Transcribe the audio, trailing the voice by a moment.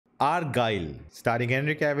Argylle, starring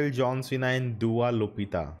Henry Cavill, John Cena, and Dua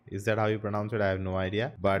Lupita. Is that how you pronounce it? I have no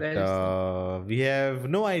idea. But we have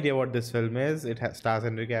no idea what this film is. It stars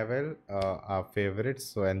Henry Cavill, our favorites,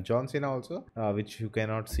 so, and John Cena also, which you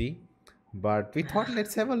cannot see. But we thought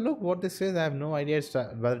let's have a look what this is. I have no idea. It's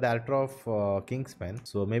by the director of Kingsman,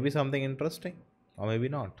 so maybe something interesting. Or maybe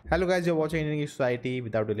not. Hello guys, you're watching Indian Society.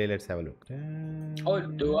 Without delay, let's have a look. Oh,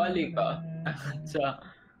 Dua Lipa.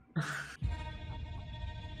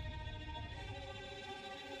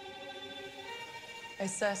 I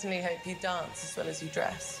certainly hope you dance as well as you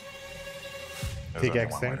dress. Thick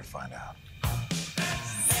accent. To find out.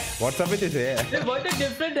 What's up with this hair? What a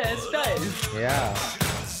different hairstyle. Yeah.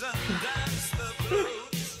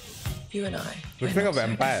 You and I. Looks like a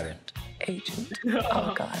vampire. Agent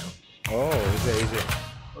Argylle. Oh, it's an agent.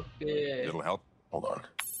 Okay. It'll help. Hold on.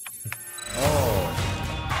 Oh.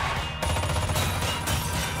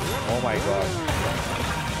 Oh my god.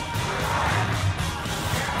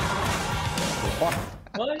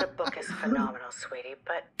 What? The book is phenomenal, sweetie,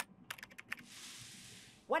 but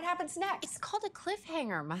what happens next? It's called a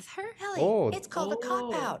cliffhanger, Mother. Ellie, Oh. it's called a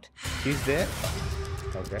cop-out. He's there?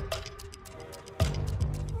 Okay.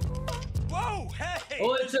 Whoa! Hey!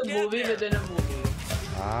 Oh, it's a movie within a movie.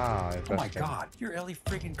 Ah, Oh my interesting. god, you're Ellie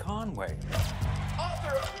friggin' Conway.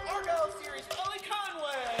 Author of Argylle series, Ellie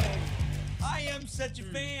Conway! I am such a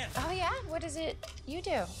fan. Oh yeah? What is it you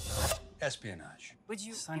do? Espionage. Would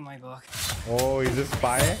you sign my book? Oh, he's a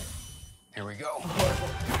spy? Here we go.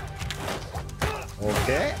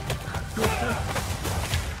 Okay.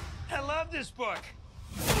 I love this book.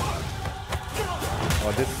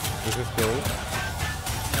 Oh, this is cool.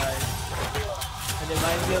 Nice. It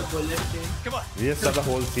reminds me of Bullet Train. Come on. We just saw the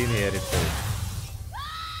whole scene here itself.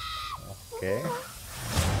 Okay.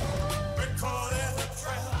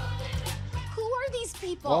 Who are these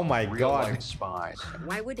people? Oh my Real god. life spies.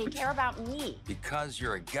 Why would they care about me? Because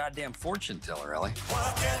you're a goddamn fortune teller, Ellie.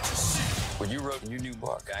 What you wrote in your new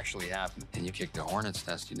book actually happened, and you kicked a hornet's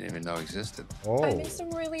nest you didn't even know existed. I'm Oh. in some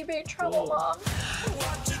really big trouble, Mom.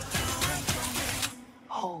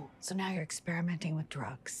 Oh, so now you're experimenting with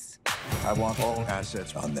drugs. I want all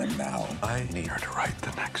assets on them now. I need her to write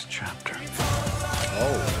the next chapter.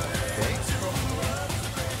 Oh. Okay.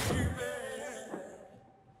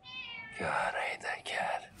 God, I hate that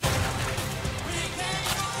cat.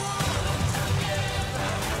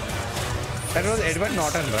 That was Edward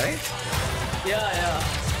Norton, right? Yeah.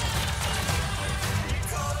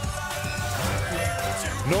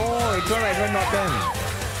 No, it's not Edward Norton.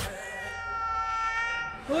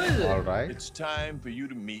 Who is it? Alright. It's time for you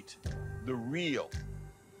to meet the real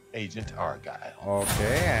Agent Argylle.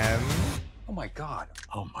 Okay, and Oh my god.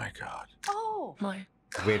 Oh my god. Oh, My.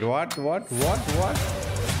 wait, what?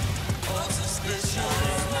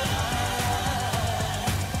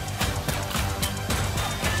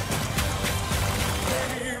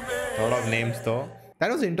 A lot of names though. That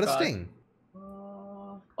was interesting.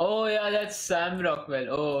 Oh yeah, that's Sam Rockwell.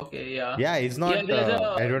 Oh okay, yeah. Yeah, he's not Yeah, there's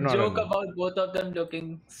a Edward joke Norton. about both of them looking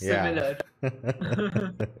Yeah. similar.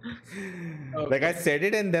 Like I said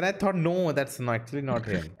it and then I thought, no, that's actually not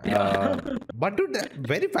him. But dude, that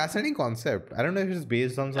very fascinating concept. I don't know if it's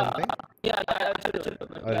based on something Yeah,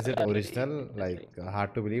 absolutely. or is it original? Like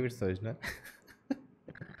hard to believe it's original.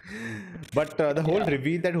 But the whole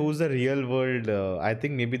reveal that who's the real world, I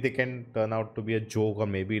think maybe they can turn out to be a joke, or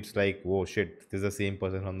maybe it's like, oh shit, this is the same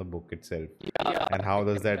person from the book itself. Yeah. And how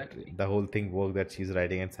does that Exactly. the whole thing work that she's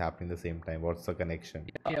writing and it's happening at the same time? What's the connection?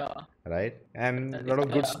 Yeah. Right? And a lot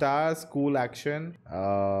of good stars, cool action,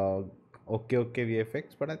 okay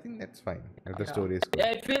VFX, but I think that's fine if the story is good.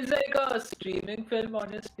 Yeah, it feels like a streaming film,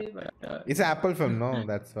 honestly. But It's an Apple film, no?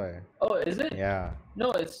 That's why. oh, is it? Yeah.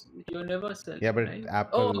 No, it's Universal. Yeah, but right?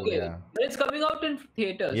 Apple, Oh, okay. yeah. But it's coming out in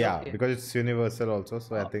theaters. Yeah, okay. because it's Universal also,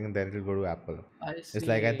 so I think then it will go to Apple. I It's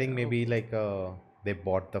like I see. think maybe like they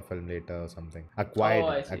bought the film later or something. Acquired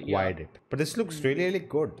I it. see, Acquired it. But this looks really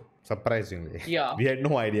good. Surprisingly. Yeah. We had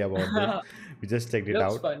no idea about this. We just checked it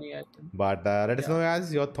Looks out. funny, I think. But let us know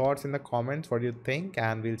guys your thoughts in the comments. What do you think?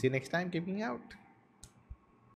 And we'll see you next time. Keeping out.